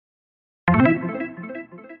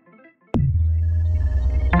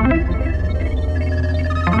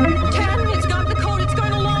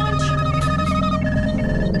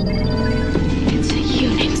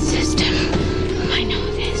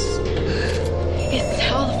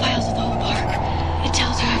It's all the files of the whole park. It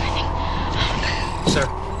tells you everything. Sir,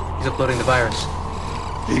 he's uploading the virus.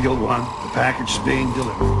 Eagle One, the package is being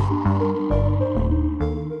delivered.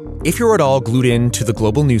 If you're at all glued in to the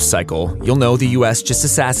global news cycle, you'll know the US just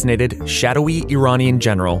assassinated shadowy Iranian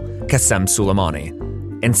general Qasem Soleimani.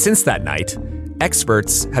 And since that night,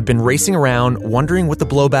 experts have been racing around wondering what the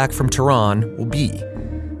blowback from Tehran will be.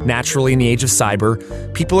 Naturally, in the age of cyber,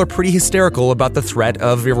 people are pretty hysterical about the threat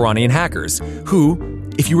of Iranian hackers, who,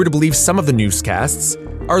 if you were to believe some of the newscasts,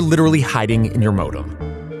 are literally hiding in your modem.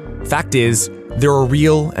 Fact is, there are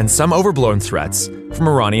real and some overblown threats from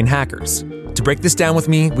Iranian hackers. To break this down with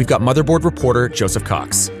me, we've got Motherboard reporter Joseph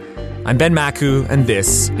Cox. I'm Ben Maku, and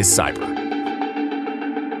this is Cyber.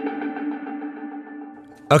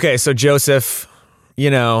 Okay, so Joseph,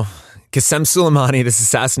 Qasem Soleimani, this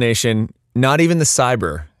assassination, not even the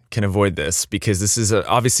cyber can avoid this, because this is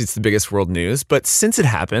obviously it's the biggest world news. But since it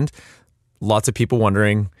happened, lots of people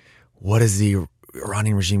wondering, what is the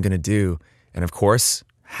Iranian regime going to do? And of course,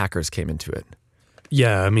 hackers came into it.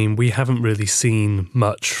 Yeah, I mean, we haven't really seen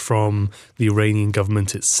much from the Iranian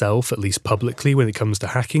government itself, at least publicly, when it comes to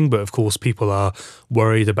hacking. But of course, people are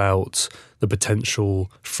worried about the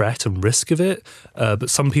potential threat and risk of it. But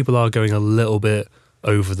some people are going a little bit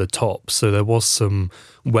over the top. So there was some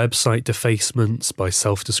website defacements by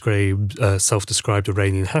self-described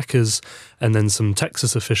Iranian hackers. And then some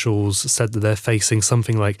Texas officials said that they're facing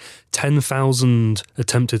something like 10,000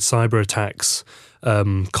 attempted cyber attacks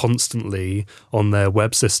constantly on their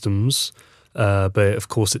web systems. But of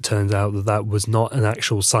course, it turns out that that was not an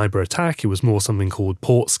actual cyber attack. It was more something called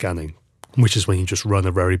port scanning, which is when you just run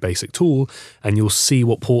a very basic tool and you'll see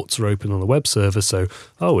what ports are open on the web server. So,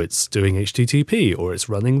 it's doing HTTP or it's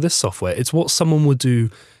running this software. It's what someone would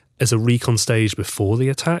do as a recon stage before the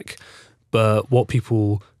attack. But what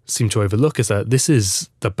people seem to overlook is that this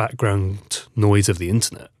is the background noise of the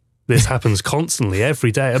internet. This happens constantly,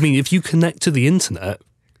 every day. I mean, if you connect to the internet,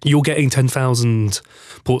 you're getting 10,000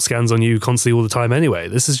 port scans on you constantly all the time anyway.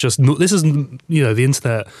 This is the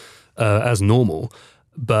internet as normal.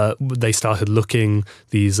 But they started looking,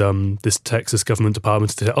 this Texas government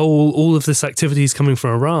department to say, all of this activity is coming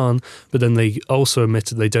from Iran. But then they also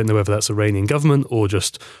admitted they don't know whether that's Iranian government or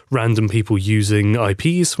just random people using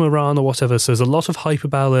IPs from Iran or whatever. So there's a lot of hype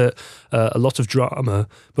about it, a lot of drama,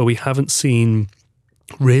 but we haven't seen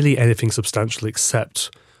really anything substantial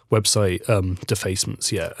except website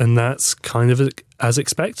defacements yet. And that's kind of as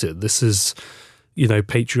expected. This is,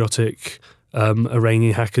 patriotic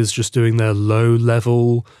Iranian hackers just doing their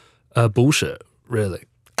low-level bullshit, really.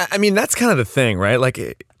 I mean, that's kind of the thing, right? Like,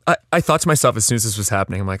 I thought to myself as soon as this was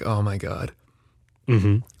happening, I'm like, oh my God.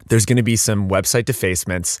 Mm-hmm. There's going to be some website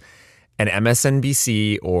defacements, and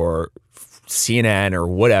MSNBC or CNN or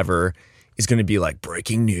whatever is going to be like,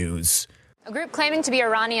 breaking news. A group claiming to be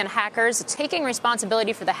Iranian hackers taking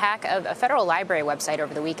responsibility for the hack of a federal library website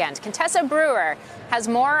over the weekend. Contessa Brewer has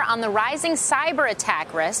more on the rising cyber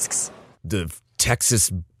attack risks. The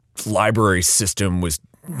Texas library system was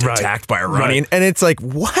attacked by Iranian, and it's like,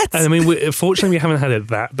 what? And I mean, fortunately, we haven't had it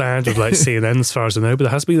that bad with like CNN, as far as I know, but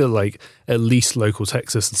there has been at least local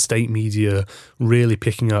Texas and state media really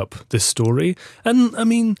picking up this story. And I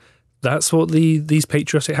mean, that's what these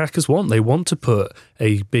patriotic hackers want. They want to put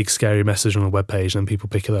a big scary message on a webpage and people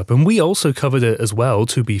pick it up. And we also covered it as well,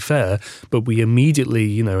 to be fair, but we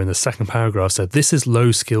immediately, in the second paragraph said, this is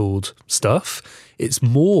low-skilled stuff. It's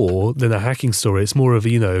more than a hacking story. It's more of,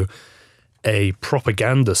 a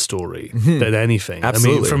propaganda story than anything.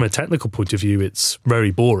 Absolutely. I mean, from a technical point of view, it's very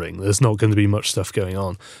boring. There's not going to be much stuff going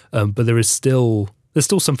on. But there's still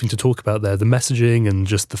something to talk about there, the messaging and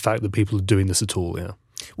just the fact that people are doing this at all, yeah.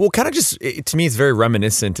 Well, kind of to me, it's very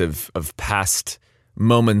reminiscent of past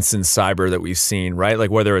moments in cyber that we've seen, right?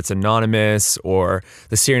 Like whether it's Anonymous or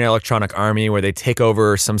the Syrian Electronic Army, where they take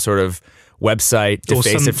over some sort of website,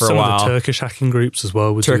 deface it for a while. Some of the Turkish hacking groups as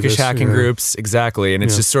well. Turkish hacking groups, exactly. And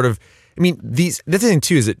it's just sort of, I mean, the thing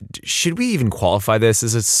too is that, should we even qualify this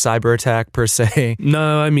as a cyber attack per se?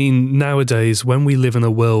 No, I mean, nowadays, when we live in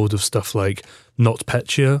a world of stuff like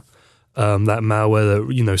NotPetya, that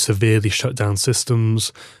malware that, severely shut down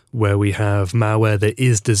systems, where we have malware that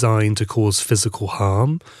is designed to cause physical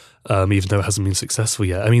harm, even though it hasn't been successful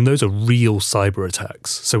yet. I mean, those are real cyber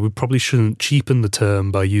attacks. So we probably shouldn't cheapen the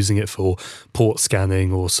term by using it for port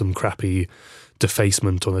scanning or some crappy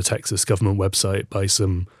defacement on a Texas government website by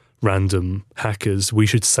some random hackers. We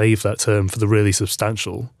should save that term for the really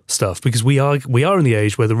substantial stuff, because we are in the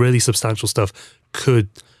age where the really substantial stuff could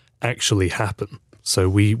actually happen. So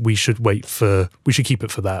we should keep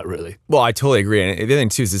it for that, really. Well, I totally agree. And the other thing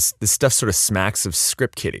too is this stuff sort of smacks of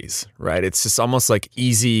script kiddies, right? It's just almost like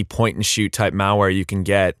easy point and shoot type malware you can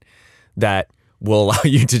get that will allow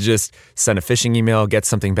you to just send a phishing email, get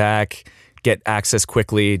something back, get access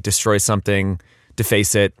quickly, destroy something,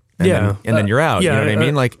 deface it, and then you're out. You know what I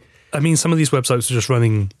mean? I mean, some of these websites are just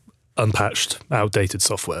running unpatched, outdated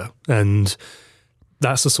software, and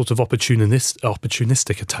that's a sort of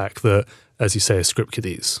opportunistic attack that, as you say, a script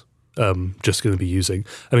kiddie's just going to be using.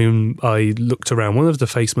 I mean, I looked around one of the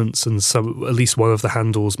defacements, and at least one of the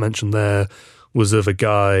handles mentioned there was of a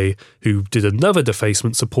guy who did another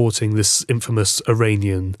defacement supporting this infamous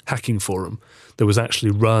Iranian hacking forum that was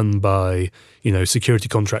actually run by, security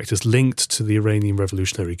contractors linked to the Iranian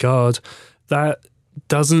Revolutionary Guard. That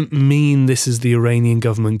doesn't mean this is the Iranian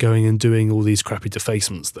government going and doing all these crappy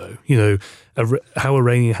defacements, though. How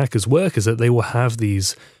Iranian hackers work is that they will have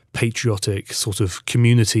these patriotic sort of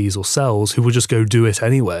communities or cells who will just go do it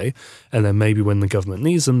anyway, and then maybe when the government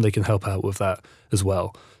needs them, they can help out with that as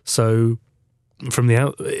well. So from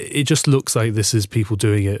it just looks like this is people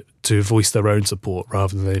doing it to voice their own support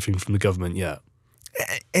rather than anything from the government yet.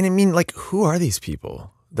 And I mean, who are these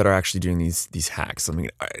people that are actually doing these hacks? I mean,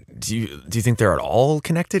 do you think they're at all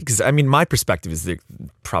connected? Because I mean, my perspective is they're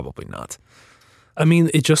probably not. I mean,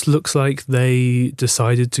 it just looks like they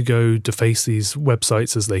decided to go deface these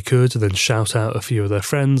websites as they could, and then shout out a few of their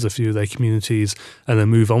friends, a few of their communities, and then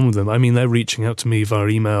move on with them. I mean, they're reaching out to me via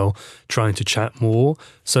email, trying to chat more.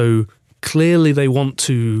 So clearly they want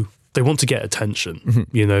to get attention.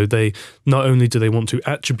 Mm-hmm. They not only do they want to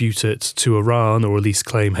attribute it to Iran, or at least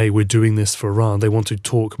claim, hey, we're doing this for Iran, they want to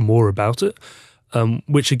talk more about it,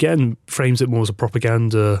 which again frames it more as a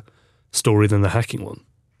propaganda story than the hacking one.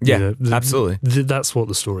 Yeah, absolutely. That's what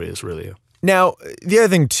the story is, really. Now, the other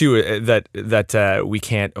thing too that we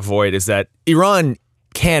can't avoid is that Iran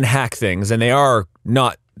can hack things, and they're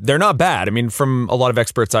not bad. I mean, from a lot of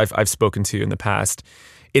experts I've spoken to in the past,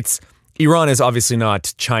 Iran is obviously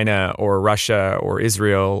not China or Russia or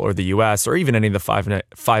Israel or the US or even any of the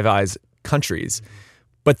Five Eyes countries,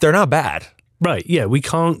 but they're not bad. Right, yeah, we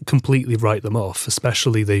can't completely write them off,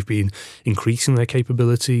 especially they've been increasing their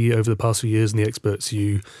capability over the past few years, and the experts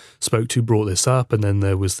you spoke to brought this up, and then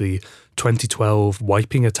there was the 2012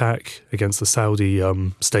 wiping attack against the Saudi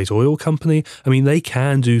state oil company. I mean, they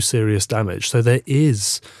can do serious damage, so there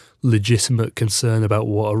is legitimate concern about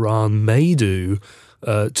what Iran may do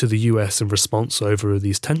to the US in response over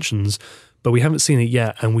these tensions, but we haven't seen it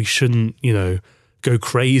yet, and we shouldn't, go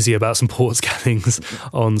crazy about some port scannings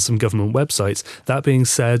on some government websites. That being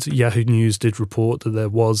said, Yahoo News did report that there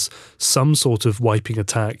was some sort of wiping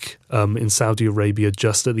attack in Saudi Arabia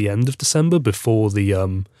just at the end of December before the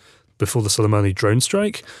Soleimani drone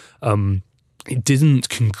strike. It didn't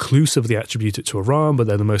conclusively attribute it to Iran, but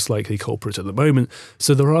they're the most likely culprit at the moment.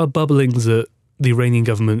 So there are bubblings that the Iranian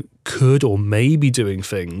government could or may be doing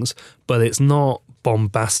things, but it's not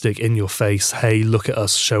bombastic, in your face, hey, look at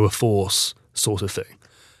us, show of force sort of thing.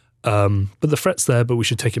 But the threat's there, but we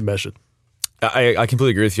should take it measured. I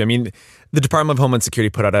completely agree with you. I mean, the Department of Homeland Security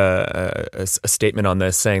put out a statement on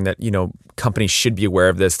this saying that, companies should be aware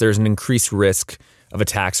of this. There's an increased risk of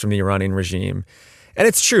attacks from the Iranian regime. And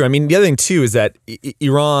it's true. I mean, the other thing, too, is that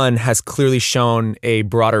Iran has clearly shown a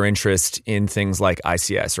broader interest in things like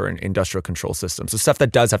ICS, or industrial control systems, so stuff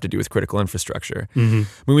that does have to do with critical infrastructure. Mm-hmm.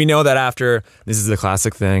 I mean, we know that this is the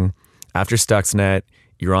classic thing, after Stuxnet,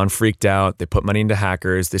 Iran freaked out. They put money into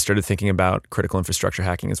hackers. They started thinking about critical infrastructure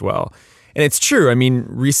hacking as well. And it's true. I mean,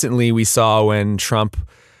 recently we saw when Trump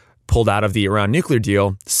pulled out of the Iran nuclear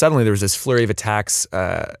deal, suddenly there was this flurry of attacks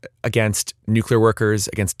against nuclear workers,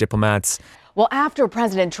 against diplomats. Well, after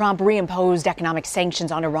President Trump reimposed economic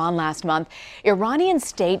sanctions on Iran last month, Iranian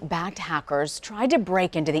state-backed hackers tried to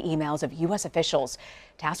break into the emails of U.S. officials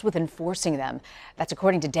tasked with enforcing them. That's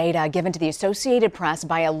according to data given to the Associated Press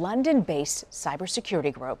by a London-based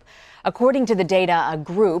cybersecurity group. According to the data, a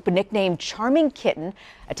group nicknamed Charming Kitten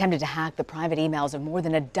attempted to hack the private emails of more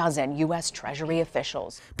than a dozen U.S. Treasury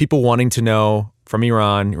officials. People wanting to know from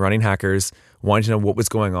Iranian hackers, wanting to know what was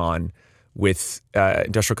going on with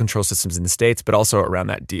industrial control systems in the States, but also around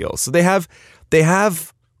that deal. So they have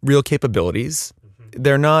real capabilities. Mm-hmm.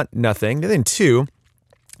 They're not nothing. And then two,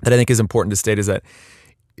 that I think is important to state, is that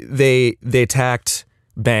they attacked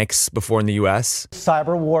banks before in the U.S.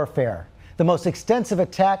 Cyber warfare, the most extensive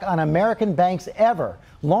attack on American banks ever,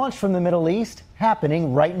 launched from the Middle East,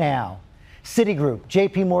 happening right now. Citigroup,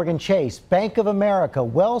 JP Morgan Chase, Bank of America,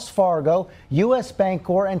 Wells Fargo, U.S.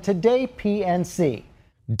 Bancorp, and today PNC.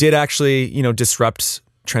 Did actually, disrupt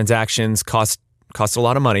transactions, cost a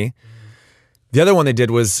lot of money. The other one they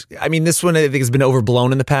did was, I mean, this one I think has been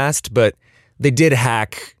overblown in the past, but they did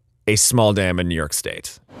hack a small dam in New York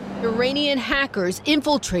State. Iranian hackers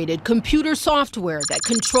infiltrated computer software that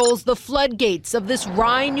controls the floodgates of this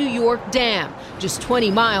Rye, New York dam, just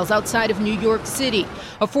 20 miles outside of New York City.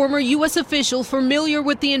 A former U.S. official familiar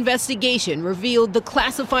with the investigation revealed the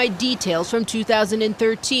classified details from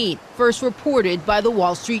 2013, first reported by the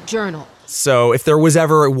Wall Street Journal. So if there was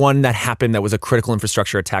ever one that happened that was a critical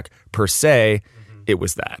infrastructure attack per se, it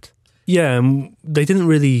was that. Yeah, they didn't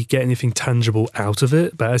really get anything tangible out of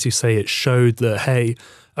it, but as you say, it showed that, hey,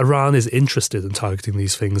 Iran is interested in targeting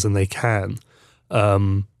these things, and they can.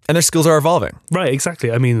 And their skills are evolving. Right,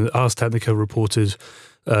 exactly. I mean, Ars Technica reported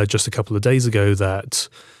just a couple of days ago that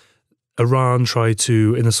Iran tried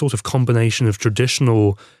to, in a sort of combination of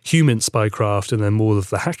traditional human spycraft and then more of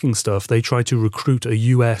the hacking stuff, they tried to recruit a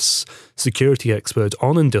US security expert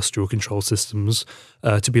on industrial control systems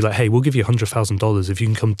to be like, hey, we'll give you $100,000 if you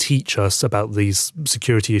can come teach us about these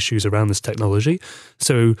security issues around this technology.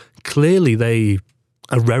 So clearly they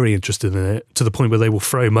are very interested in it to the point where they will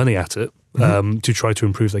throw money at it to try to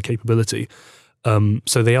improve their capability.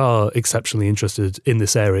 So they are exceptionally interested in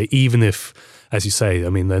this area, even if, as you say, I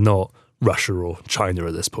mean, they're not Russia or China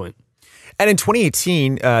at this point. And in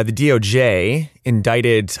 2018, the DOJ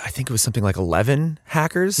indicted, I think it was something like 11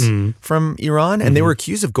 hackers from Iran, and they were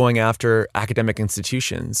accused of going after academic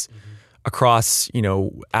institutions across,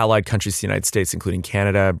 allied countries to the United States, including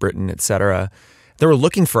Canada, Britain, et cetera. They were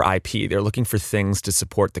looking for IP. They were looking for things to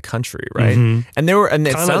support the country, right? And they were, and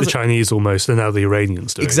it kind of like the Chinese almost, and now the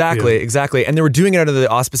Iranians do. Exactly. And they were doing it under the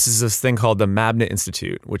auspices of this thing called the Mabnet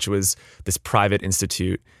Institute, which was this private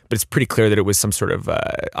institute. But it's pretty clear that it was some sort of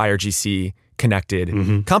IRGC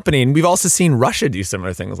connected company. And we've also seen Russia do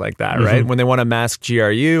similar things like that, right? When they want to mask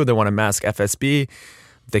GRU, they want to mask FSB,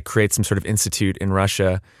 they create some sort of institute in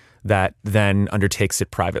Russia that then undertakes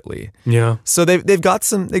it privately. Yeah. So they got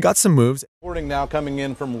some moves. Reporting now coming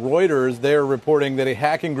in from Reuters. They're reporting that a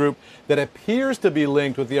hacking group that appears to be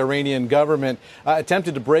linked with the Iranian government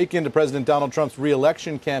attempted to break into President Donald Trump's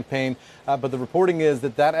re-election campaign, but the reporting is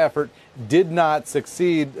that effort did not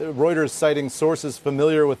succeed. Reuters citing sources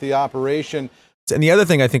familiar with the operation. And the other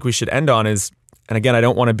thing I think we should end on is, and again, I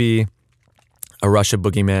don't want to be a Russia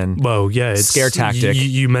boogeyman. Well, yeah, it's scare tactic.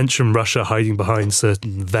 You mentioned Russia hiding behind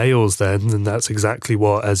certain veils then, and that's exactly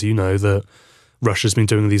what, as you know, that Russia's been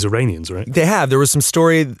doing with these Iranians, right? They have. There was some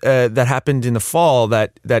story that happened in the fall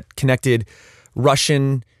that connected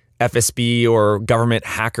Russian FSB or government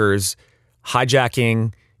hackers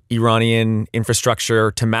hijacking Iranian infrastructure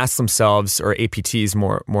to mask themselves, or APTs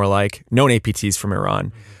more like, known APTs from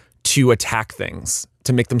Iran, to attack things,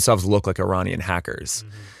 to make themselves look like Iranian hackers.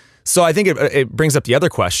 So I think it brings up the other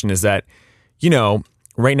question is that,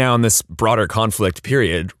 right now in this broader conflict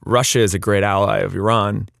period, Russia is a great ally of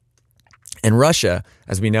Iran. And Russia,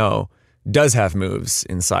 as we know, does have moves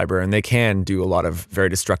in cyber, and they can do a lot of very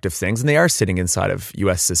destructive things. And they are sitting inside of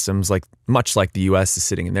U.S. systems, much like the U.S. is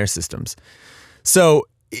sitting in their systems. So,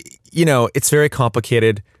 it's very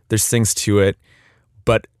complicated. There's things to it.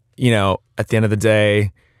 But, at the end of the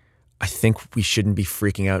day, I think we shouldn't be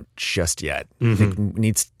freaking out just yet. I think we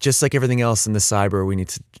need, just like everything else in the cyber, we need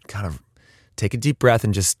to kind of take a deep breath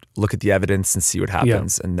and just look at the evidence and see what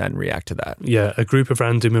happens and then react to that. Yeah, a group of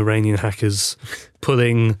random Iranian hackers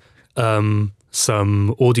pulling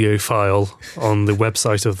some audio file on the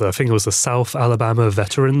website of I think it was the South Alabama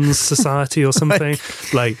Veterans Society or something.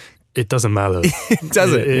 It doesn't matter. It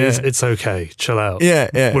doesn't. It's okay. Chill out. Yeah.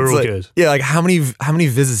 We're all good. Yeah, how many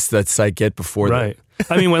visits did that site get before that? Right.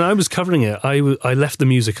 I mean, when I was covering it, I left the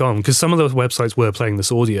music on because some of those websites were playing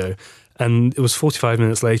this audio, and it was 45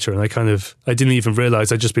 minutes later, and I didn't even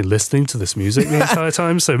realize I'd just been listening to this music the entire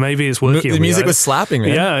time. So maybe it's working. The music was slapping,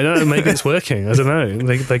 man. Yeah, I know. Maybe it's working. I don't know.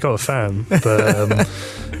 They got a fan,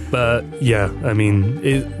 but yeah, I mean,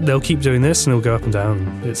 they'll keep doing this, and it'll go up and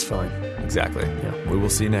down. It's fine. Exactly. Yeah, we will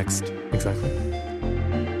see next. Exactly.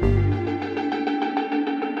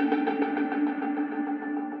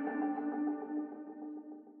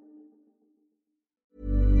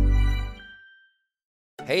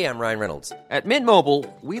 Hey, I'm Ryan Reynolds. At Mint Mobile,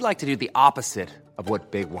 we like to do the opposite of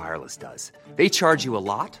what Big Wireless does. They charge you a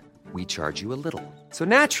lot, we charge you a little. So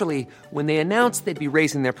naturally, when they announced they'd be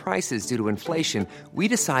raising their prices due to inflation, we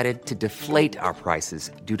decided to deflate our prices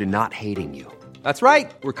due to not hating you. That's right.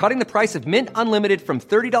 We're cutting the price of Mint Unlimited from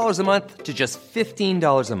 $30 a month to just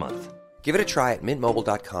 $15 a month. Give it a try at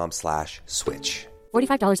mintmobile.com/switch.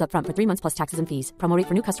 $45 up front for 3 months plus taxes and fees. Promo rate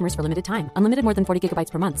for new customers for limited time. Unlimited more than 40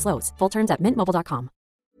 gigabytes per month. Slows full terms at mintmobile.com.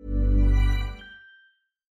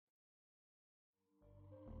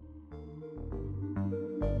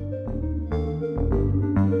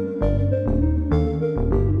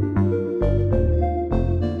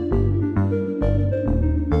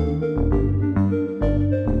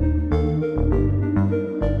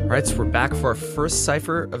 rights, we're back for our first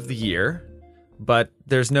Cypher of the year, but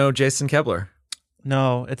there's no Jason Kebler.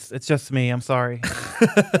 No, it's just me. I'm sorry.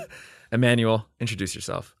 Emmanuel, introduce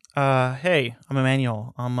yourself. Hey, I'm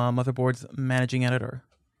Emmanuel. I'm Motherboard's managing editor.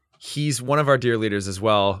 He's one of our dear leaders as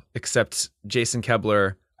well, except Jason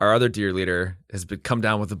Kebler, our other dear leader, has come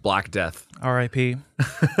down with the Black Death. R.I.P.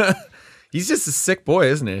 He's just a sick boy,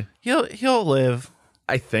 isn't he? He'll live.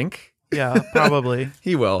 I think. Yeah, probably.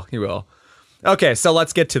 He will. Okay, so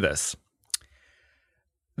let's get to this.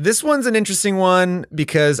 This one's an interesting one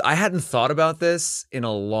because I hadn't thought about this in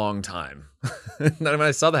a long time. When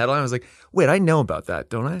I saw the headline, I was like, wait, I know about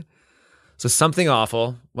that, don't I? So Something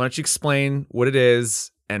Awful. Why don't you explain what it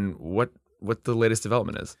is and what the latest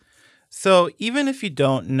development is? So even if you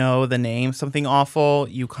don't know the name Something Awful,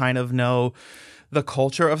 you kind of know the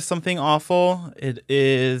culture of Something Awful. It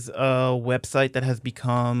is a website that has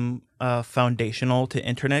become foundational to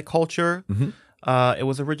internet culture. Mm-hmm. It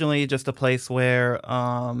was originally just a place where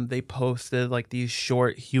they posted like these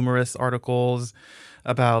short, humorous articles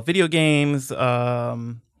about video games, just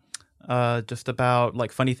about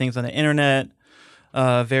like funny things on the internet.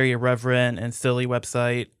 Very irreverent and silly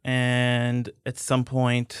website. And at some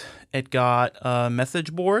point, it got a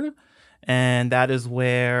message board. And that is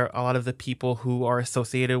where a lot of the people who are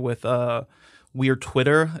associated with Weird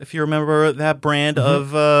Twitter, if you remember that brand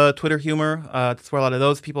mm-hmm. of Twitter humor, that's where a lot of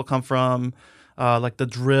those people come from. Like the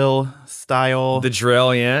drill style. The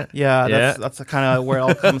drill, yeah. Yeah, that's kind of where it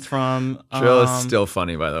all comes from. Drill is still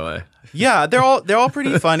funny, by the way. Yeah, they're all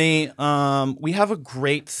pretty funny. We have a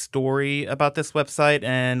great story about this website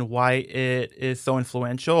and why it is so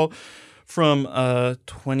influential from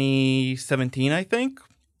 2017, I think.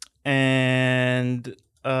 And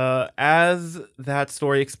as that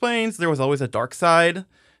story explains, there was always a dark side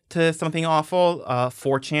to Something Awful.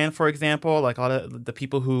 4chan, for example, like a lot of the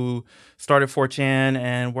people who started 4chan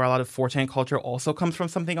and where a lot of 4chan culture also comes from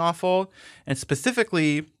Something Awful. And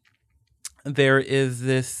specifically, there is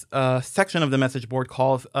this section of the message board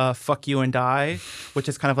called Fuck You and Die, which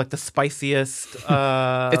is kind of like the spiciest. It's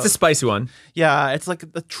a spicy one. Yeah, it's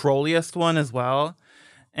like the trolliest one as well.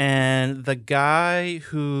 And the guy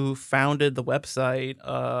who founded the website,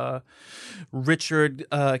 Richard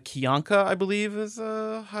Kiyonka, I believe is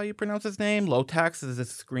how you pronounce his name. Lotax is his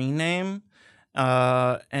screen name.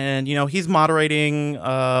 And, you know, he's moderating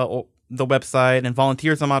the website and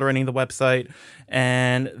volunteers are moderating the website.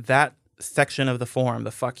 And that section of the forum,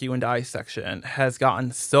 the Fuck You and Die section, has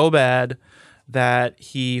gotten so bad that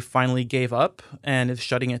he finally gave up and is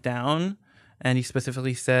shutting it down. And he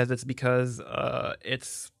specifically says it's because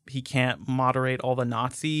he can't moderate all the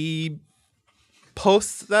Nazi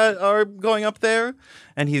posts that are going up there.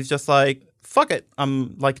 And he's just like, fuck it.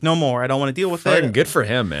 I'm like, no more. I don't want to deal with it. Good for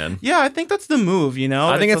him, man. Yeah, I think that's the move, you know?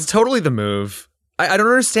 I think it's totally the move. I don't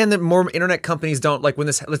understand that more internet companies don't, like when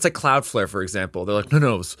it's like Cloudflare, for example. They're like,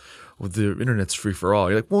 no, the internet's free for all.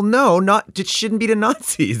 You're like, well, no, it shouldn't be to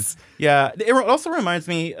Nazis. Yeah, it also reminds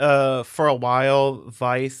me, for a while,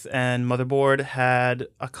 Vice and Motherboard had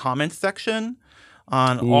a comment section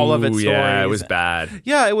on all of its stories. Yeah, it was bad.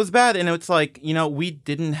 Yeah, it was bad. And it's like, you know, we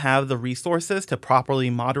didn't have the resources to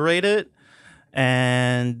properly moderate it.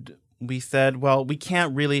 And we said, well, we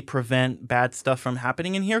can't really prevent bad stuff from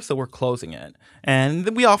happening in here, so we're closing it.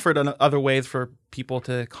 And we offered other ways for people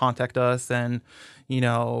to contact us and, you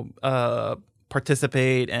know,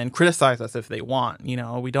 participate and criticize us if they want. You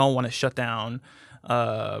know, we don't want to shut down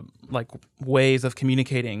like ways of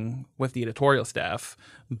communicating with the editorial staff.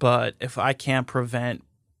 But if I can't prevent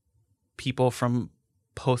people from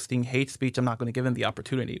posting hate speech, I'm not going to give them the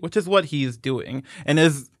opportunity, which is what he's doing. And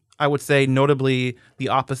is, I would say, notably the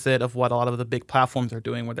opposite of what a lot of the big platforms are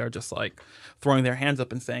doing, where they're just like throwing their hands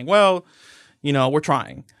up and saying, well, you know, we're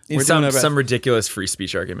trying. We're some ridiculous free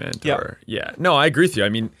speech argument. Yeah. No, I agree with you. I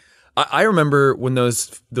mean, I remember when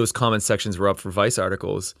those comment sections were up for Vice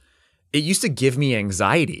articles, it used to give me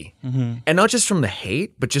anxiety. Mm-hmm. And not just from the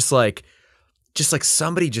hate, but just like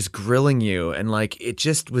somebody just grilling you, and like it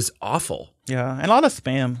just was awful. Yeah, and a lot of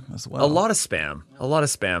spam as well. A lot of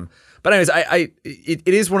spam. But anyways, it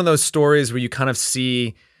is one of those stories where you kind of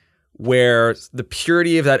see where the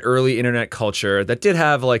purity of that early internet culture that did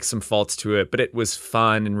have like some faults to it, but it was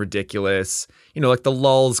fun and ridiculous. You know, like the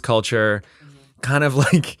lulz culture kind of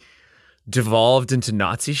like devolved into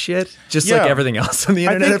Nazi shit, just like everything else on the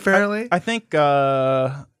internet, apparently. I think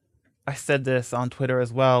I said this on Twitter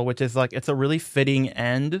as well, which is like, it's a really fitting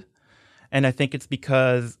end. And I think it's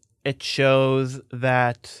because it shows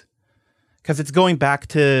that, because it's going back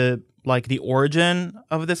to like the origin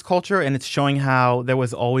of this culture, and it's showing how there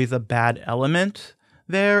was always a bad element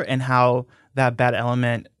there and how that bad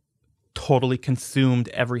element totally consumed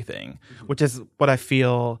everything, which is what I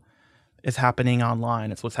feel is happening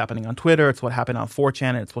online. It's what's happening on Twitter. It's what happened on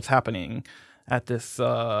 4chan. It's what's happening at this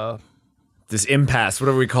this impasse,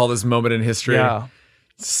 whatever we call this moment in history. Yeah.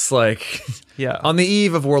 It's like yeah. on the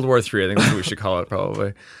eve of World War III, I think that's what we should call it,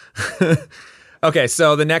 probably. Okay,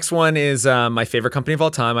 so the next one is my favorite company of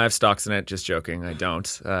all time. I have stocks in it. Just joking. I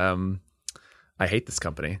don't. I hate this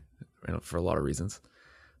company for a lot of reasons.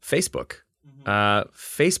 Facebook.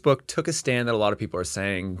 Facebook took a stand that a lot of people are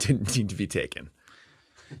saying didn't need to be taken.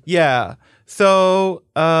 Yeah. So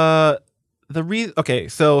so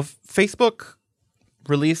Facebook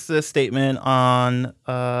released this statement on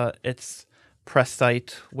its press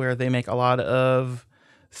site where they make a lot of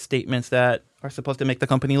statements that are supposed to make the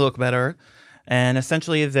company look better. And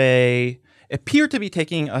essentially they appear to be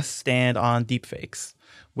taking a stand on deepfakes,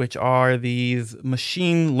 which are these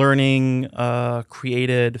machine learning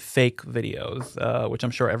created fake videos, which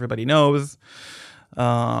I'm sure everybody knows.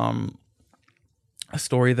 A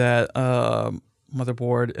story that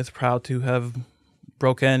Motherboard is proud to have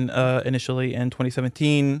broken initially in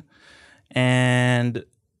 2017. And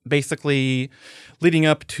basically, leading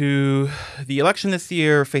up to the election this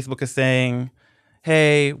year, Facebook is saying,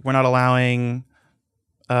 hey, we're not allowing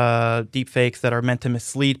deepfakes that are meant to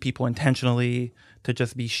mislead people intentionally to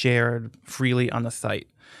just be shared freely on the site.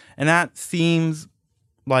 And that seems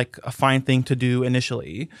like a fine thing to do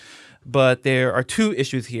initially. But there are two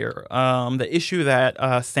issues here. The issue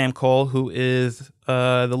that Sam Cole, who is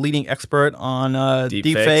the leading expert on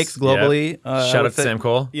deepfakes globally. Yep. Shout out to Sam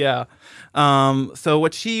Cole. Yeah. So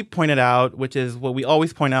what she pointed out, which is what we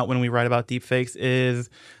always point out when we write about deepfakes, is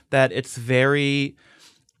that it's very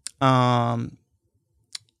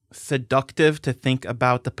seductive to think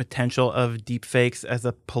about the potential of deepfakes as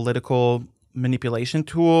a political manipulation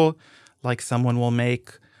tool. Like someone will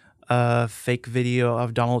make a fake video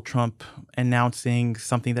of Donald Trump announcing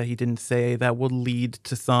something that he didn't say that would lead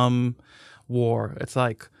to some war. It's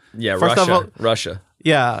like, yeah, Russia.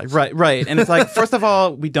 Yeah, right. And it's like, first of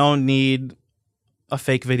all, we don't need a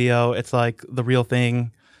fake video. It's like the real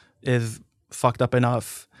thing is fucked up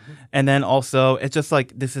enough. And then also, it's just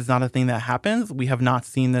like, this is not a thing that happens. We have not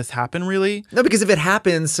seen this happen, really. No, because if it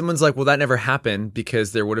happens, someone's like, well, that never happened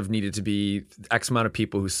because there would have needed to be X amount of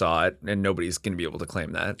people who saw it, and nobody's going to be able to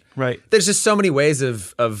claim that. Right. There's just so many ways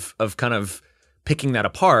of kind of picking that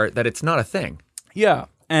apart that it's not a thing. Yeah.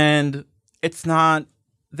 And it's not,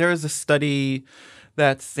 there's a study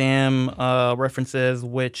that Sam references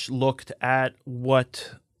which looked at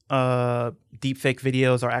what deepfake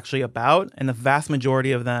videos are actually about, and the vast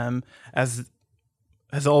majority of them, as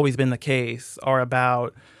has always been the case, are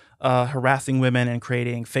about harassing women and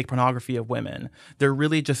creating fake pornography of women. There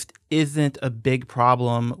really just isn't a big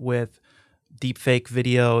problem with deepfake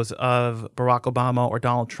videos of Barack Obama or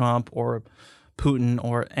Donald Trump or Putin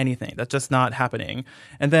or anything. That's just not happening.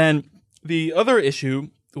 And then the other issue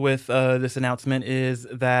with this announcement is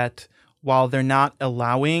that while they're not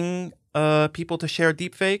allowing people to share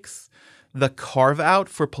deepfakes, the carve out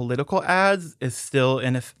for political ads is still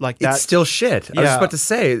like that. It's still shit. I was just about to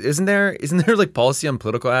say, isn't there like policy on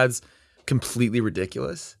political ads completely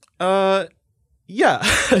ridiculous? Yeah,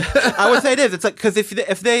 I would say it is. It's like, because if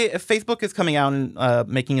Facebook is coming out and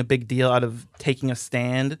making a big deal out of taking a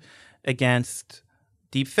stand against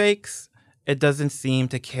deepfakes, it doesn't seem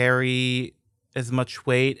to carry as much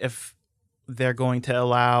weight if they're going to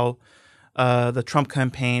allow the Trump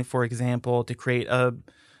campaign, for example, to create a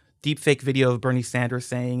deepfake video of Bernie Sanders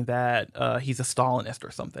saying that he's a Stalinist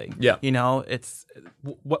or something. Yeah. You know, it's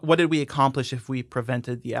what did we accomplish if we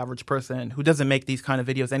prevented the average person who doesn't make these kind of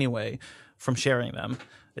videos anyway from sharing them?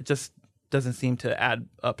 It just doesn't seem to add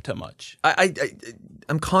up to much.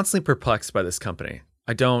 I'm constantly perplexed by this company.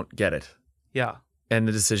 I don't get it. Yeah. And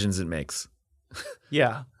the decisions it makes.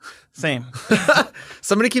 Yeah. Same.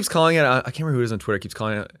 Somebody keeps calling it, I can't remember who it is on Twitter, keeps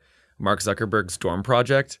calling it Mark Zuckerberg's Storm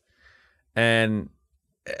Project. And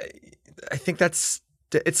I think it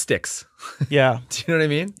sticks. Yeah. Do you know what I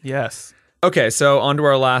mean? Yes. Okay, so on to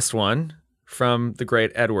our last one from the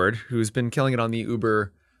great Edward, who's been killing it on the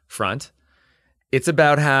Uber front. It's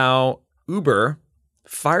about how Uber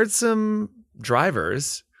fired some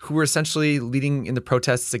drivers who were essentially leading in the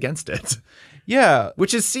protests against it. Yeah.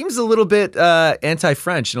 Which seems a little bit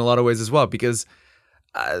anti-French in a lot of ways as well, because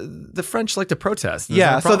the French like to protest.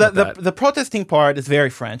 Yeah, so the protesting part is very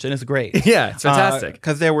French, and it's great. Yeah, it's fantastic.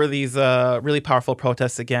 Because there were these really powerful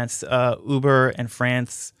protests against Uber in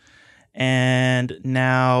France, and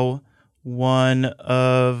now one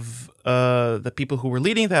of the people who were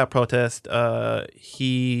leading that protest,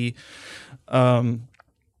 he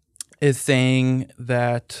is saying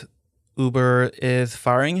that Uber is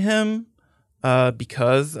firing him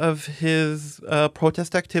because of his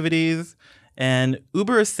protest activities. And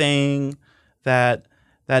Uber is saying that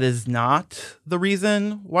that is not the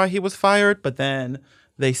reason why he was fired. But then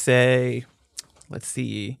they say, let's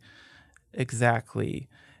see exactly,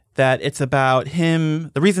 that it's about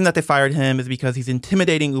him. The reason that they fired him is because he's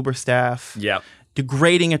intimidating Uber staff,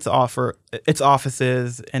 degrading its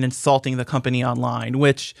offices, and insulting the company online,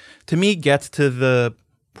 which to me gets to the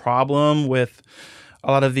problem with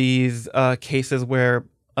a lot of these cases where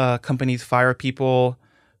companies fire people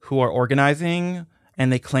who are organizing,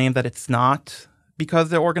 and they claim that it's not because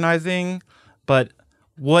they're organizing. But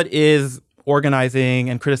what is organizing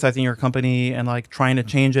and criticizing your company and like trying to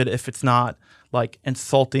change it if it's not like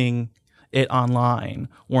insulting it online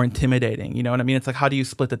or intimidating? You know what I mean? It's like, how do you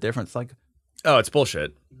split the difference? Like, oh, it's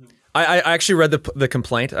bullshit. I actually read the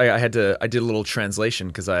complaint. I did a little translation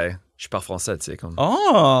because je parle français, tu sais, comme.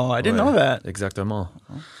 Oh, I didn't know that. Exactement.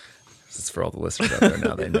 This is for all the listeners out there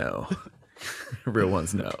now. They know. Real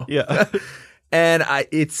ones know. Yeah. And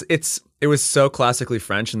it was so classically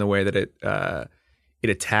French in the way that it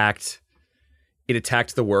attacked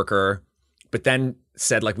the worker, but then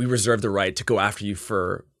said like, we reserve the right to go after you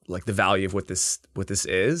for like the value of what this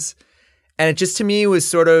is. And it just, to me, was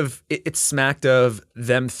sort of, it smacked of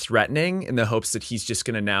them threatening in the hopes that he's just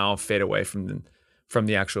going to now fade away from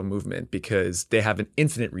the actual movement because they have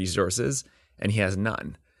infinite resources and he has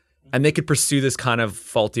none. And they could pursue this kind of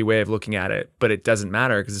faulty way of looking at it, but it doesn't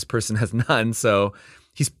matter because this person has none. So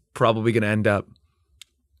he's probably going to end up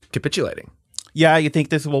capitulating. Yeah, you think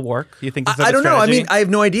this will work? You think this is I don't know. I strategy? mean, I have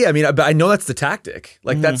no idea. I mean, but I know that's the tactic.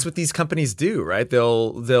 Like that's what these companies do, right?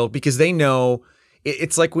 They'll because they know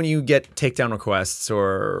it's like when you get takedown requests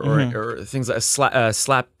or things like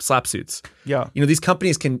slap suits. Yeah, you know, these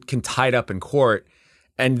companies can tie it up in court,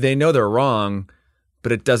 and they know they're wrong,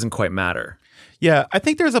 but it doesn't quite matter. Yeah, I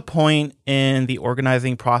think there's a point in the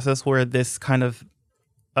organizing process where this kind of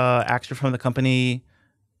action from the company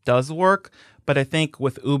does work. But I think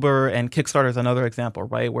with Uber and Kickstarter is another example,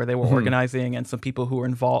 right, where they were organizing and some people who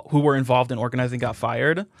were involved in organizing got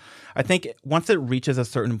fired. I think once it reaches a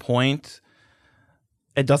certain point,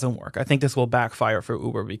 it doesn't work. I think this will backfire for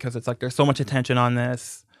Uber because it's like there's so much attention on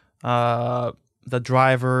this. The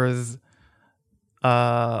drivers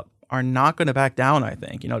are not going to back down, I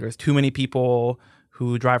think. You know, there's too many people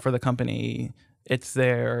who drive for the company. It's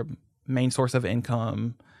their main source of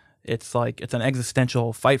income. It's like it's an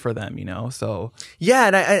existential fight for them, you know. So yeah,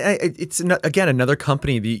 and it's again another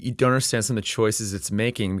company that you don't understand some of the choices it's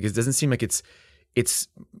making because it doesn't seem like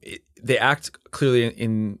they act clearly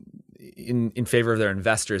in favor of their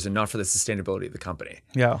investors and not for the sustainability of the company.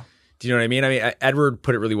 Yeah. Do you know what I mean? I mean, Edward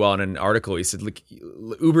put it really well in an article. He said, "Look,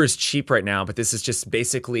 Uber is cheap right now, but this is just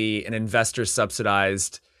basically an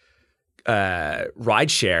investor-subsidized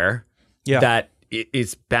rideshare that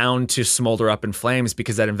is bound to smolder up in flames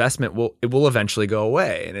because that investment will eventually go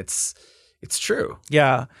away." And it's true.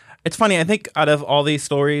 Yeah, it's funny. I think out of all these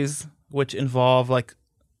stories, which involve like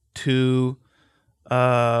two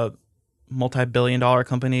multi-billion-dollar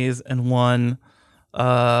companies and one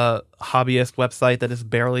hobbyist website that is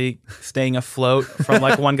barely staying afloat from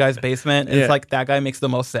like one guy's basement. And it's like that guy makes the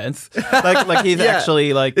most sense. Like he's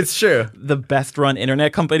actually like it's true the best run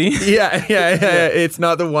internet company. Yeah. It's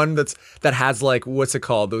not the one that has like what's it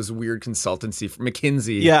called? Those weird consultancy from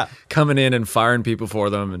McKinsey coming in and firing people for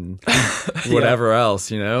them and whatever else,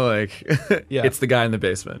 you know, like it's the guy in the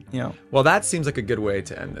basement. Yeah. Well, that seems like a good way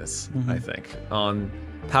to end this, I think, on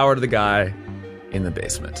power to the guy in the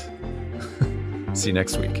basement. See you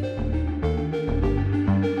next week.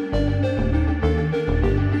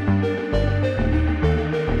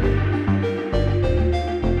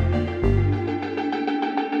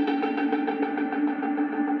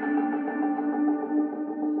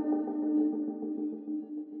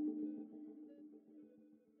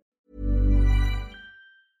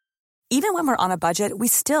 Even when we're on a budget, we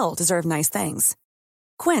still deserve nice things.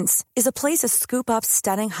 Quince is a place to scoop up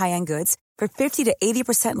stunning high-end goods for 50 to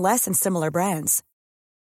 80% less than similar brands.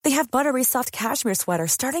 They have buttery soft cashmere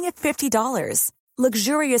sweaters starting at $50,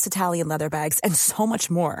 luxurious Italian leather bags, and so much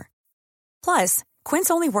more. Plus, Quince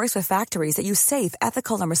only works with factories that use safe,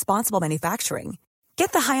 ethical, and responsible manufacturing.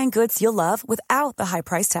 Get the high-end goods you'll love without the high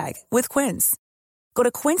price tag with Quince. Go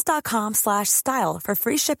to quince.com/style for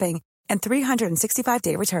free shipping and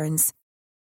 365-day returns.